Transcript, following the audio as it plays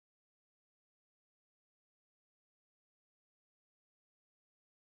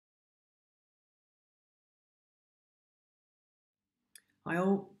Hi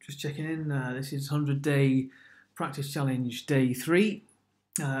all, just checking in. This is 100-day practice challenge day 3.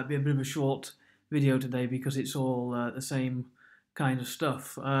 Be a bit of a short video today because it's all the same kind of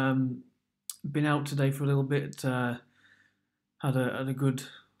stuff. Been out today for a little bit. Had a good,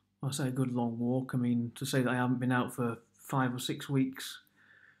 I say a good long walk. I mean, to say that I haven't been out for 5 or 6 weeks,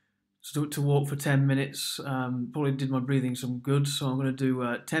 to walk for 10 minutes probably did my breathing some good. So I'm going to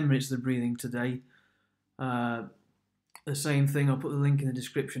do 10 minutes of the breathing today. The same thing. I'll put the link in the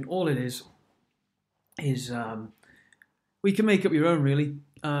description. All it is we can make up your own, really.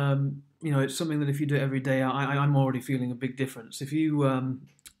 It's something that if you do it every day, I'm already feeling a big difference. If you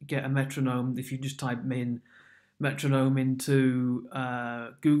get a metronome, if you just type in metronome into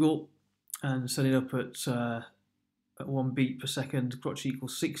Google and set it up at 1 beat per second, crotch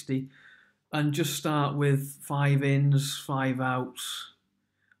equals 60, and just start with 5 ins, 5 outs,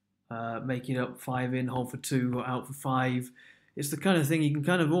 make it up 5 in, hold for 2, out for 5. It's the kind of thing you can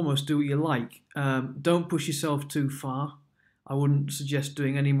kind of almost do what you like. Don't push yourself too far. I wouldn't suggest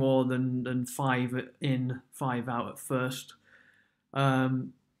doing any more than 5 in, 5 out at first.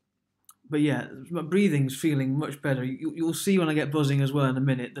 But yeah, my breathing's feeling much better. You'll see when I get buzzing as well in a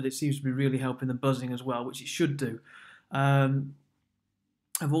minute that it seems to be really helping the buzzing as well, which it should do. I've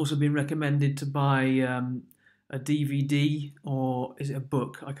also been recommended to buy a DVD, or is it a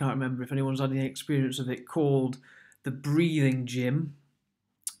book? I can't remember if anyone's had any experience of it, called The BreathingGym.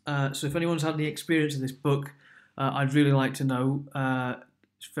 So if anyone's had any experience of this book, I'd really like to know.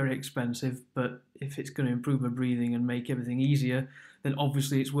 It's very expensive, but if it's going to improve my breathing and make everything easier, then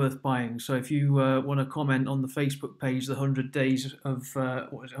obviously it's worth buying. So if you want to comment on the Facebook page, the 100 days of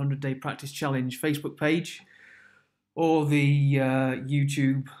 100 day practice challenge Facebook page, or the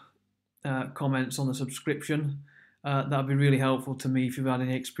YouTube comments on the subscription, that'd be really helpful to me if you've had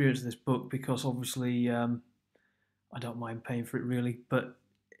any experience of this book, because obviously I don't mind paying for it really, but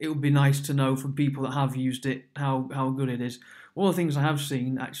it would be nice to know from people that have used it how good it is. One of the things I have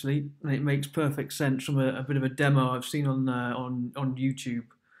seen, actually, and it makes perfect sense from a bit of a demo I've seen on YouTube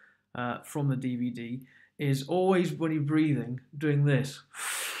from the DVD, is always when you're breathing, doing this,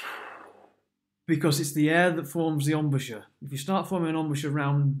 because it's the air that forms the embouchure. If you start forming an embouchure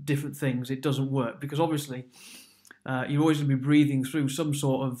around different things, it doesn't work, because obviously you're always going to be breathing through some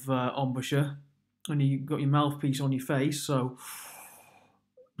sort of embouchure, and you've got your mouthpiece on your face, so.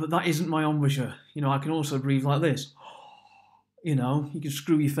 But that isn't my embouchure. I can also breathe like this. You can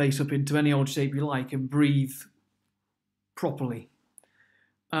screw your face up into any old shape you like and breathe properly.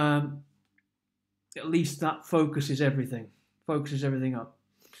 At least that focuses everything up.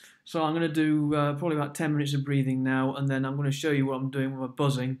 So I'm going to do probably about 10 minutes of breathing now, and then I'm going to show you what I'm doing with my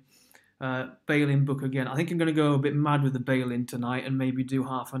buzzing. Bail-in book again. I think I'm going to go a bit mad with the bail-in tonight and maybe do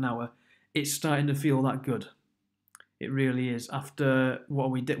half an hour. It's starting to feel that good. It really is. After what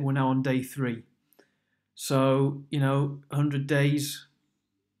we did, we're now on day 3. So 100 days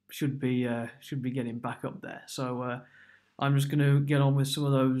should be getting back up there. So I'm just going to get on with some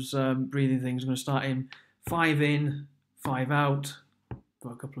of those breathing things. I'm going to start in, 5 out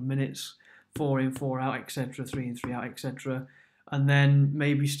for a couple of minutes, 4 in, 4 out, etc. 3 in, 3 out, etc. And then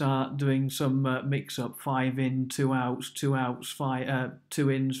maybe start doing some mix up: 5 in, 2 outs, 2 outs,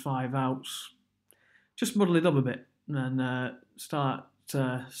 2 ins, 5 outs. Just muddle it up a bit and start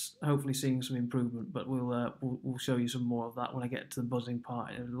hopefully seeing some improvement. But we'll show you some more of that when I get to the buzzing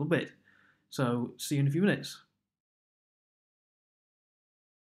part in a little bit. So see you in a few minutes.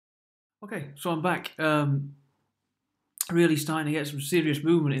 Okay, so I'm back. Really starting to get some serious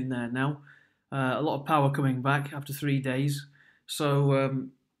movement in there now. A lot of power coming back after 3 days. So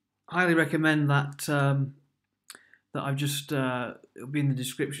highly recommend that. That I've just it'll be in the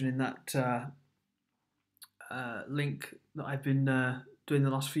description in that link that I've been doing the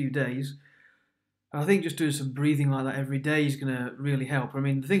last few days. And I think just doing some breathing like that every day is going to really help. I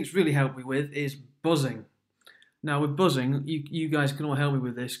mean, the thing it's really helped me with is buzzing. Now with buzzing, you guys can all help me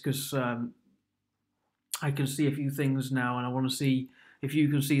with this, because I can see a few things now, and I want to see if you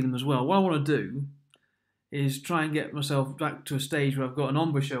can see them as well. What I want to do is try and get myself back to a stage where I've got an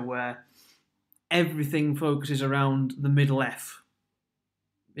embouchure where everything focuses around the middle F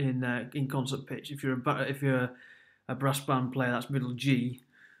in concert pitch. If you're a brass band player, that's middle G.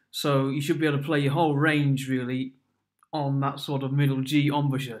 So you should be able to play your whole range really on that sort of middle G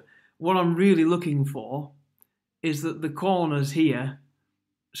embouchure. What I'm really looking for is that the corners here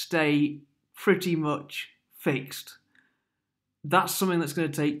stay pretty much fixed. That's something that's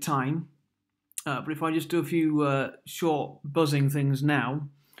going to take time. But if I just do a few short buzzing things now,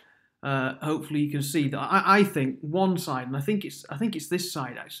 hopefully you can see that I think one side, and I think it's this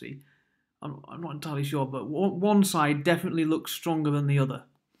side actually, I'm not entirely sure, but one side definitely looks stronger than the other.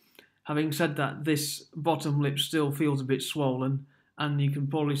 Having said that, this bottom lip still feels a bit swollen, and you can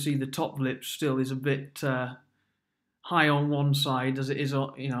probably see the top lip still is a bit high on one side as it is,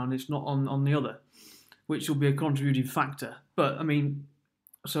 and it's not on the other, which will be a contributing factor. But I mean,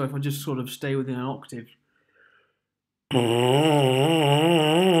 so if I just sort of stay within an octave.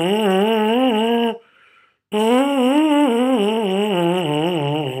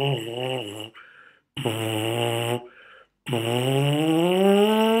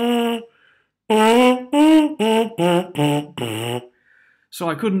 So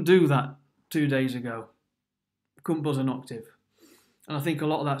I couldn't do that 2 days ago. I couldn't buzz an octave. And I think a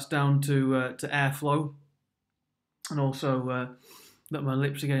lot of that's down to airflow, and also that my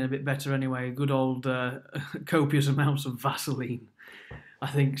lips are getting a bit better anyway. Good old copious amounts of Vaseline, I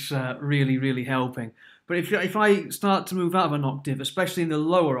think's really, really helping. But if I start to move out of an octave, especially in the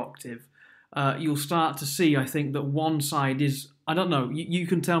lower octave, you'll start to see, I think, that one side is, I don't know, you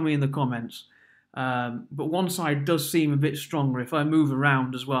can tell me in the comments, but one side does seem a bit stronger if I move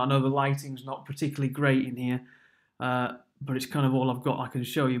around as well. I know the lighting's not particularly great in here, but it's kind of all I've got I can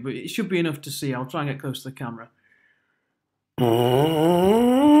show you. But it should be enough to see. I'll try and get close to the camera.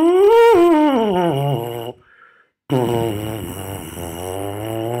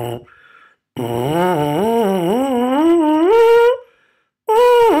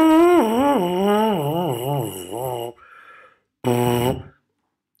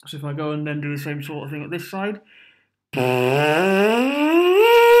 So if I go and then do the same sort of thing at this side.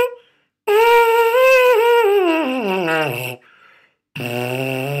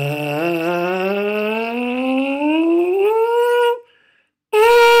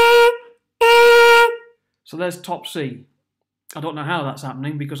 So there's top C. I don't know how that's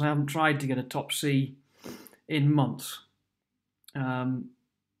happening because I haven't tried to get a top C in months.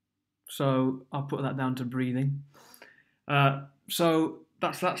 So I'll put that down to breathing. So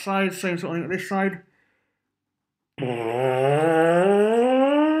that's that side, same sort of thing at this side.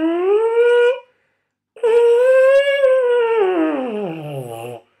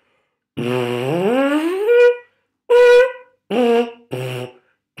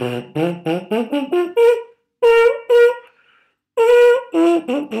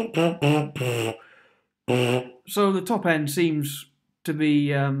 So the top end seems to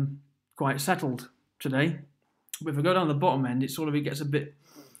be quite settled today. But if I go down the bottom end, it gets a bit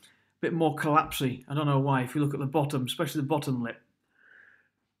more collapsy. I don't know why. If you look at the bottom, especially the bottom lip.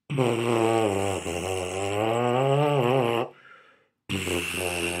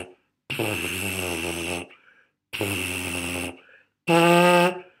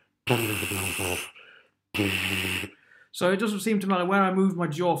 So it doesn't seem to matter where I move my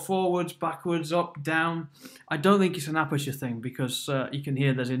jaw forwards, backwards, up, down. I don't think it's an aperture thing because you can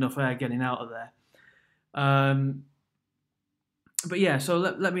hear there's enough air getting out of there. But yeah, so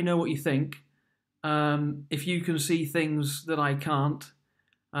let me know what you think. If you can see things that I can't,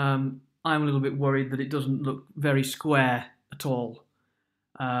 I'm a little bit worried that it doesn't look very square at all.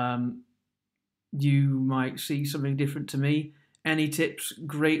 You might see something different to me. Any tips,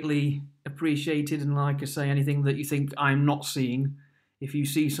 greatly appreciated. And like I say, anything that you think I'm not seeing, if you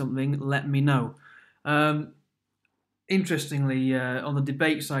see something, let me know. Interestingly, on the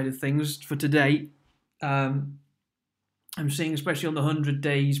debate side of things for today, I'm seeing, especially on the 100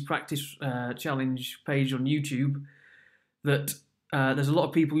 Days Practice Challenge page on YouTube, that there's a lot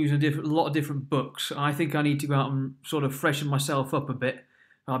of people using a lot of different books. I think I need to go out and sort of freshen myself up a bit.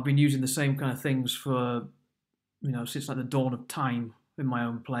 I've been using the same kind of things for, since like the dawn of time in my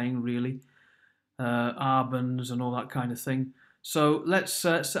own playing, really. Arbans and all that kind of thing. So let's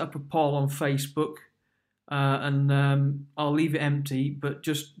set up a poll on Facebook. And I'll leave it empty, but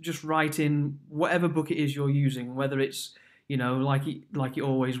just write in whatever book it is you're using, whether it's like it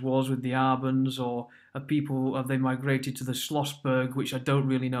always was with the Arbans, or have they migrated to the Schlossberg, which I don't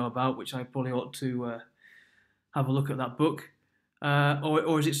really know about, which I probably ought to have a look at that book,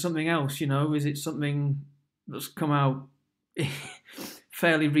 or is it something else? Is it something that's come out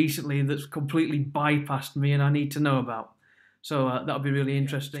fairly recently that's completely bypassed me and I need to know about? So that'll be really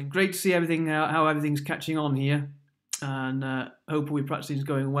interesting. Great to see everything, how everything's catching on here, and hopefully practicing is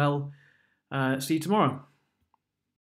going well. See you tomorrow.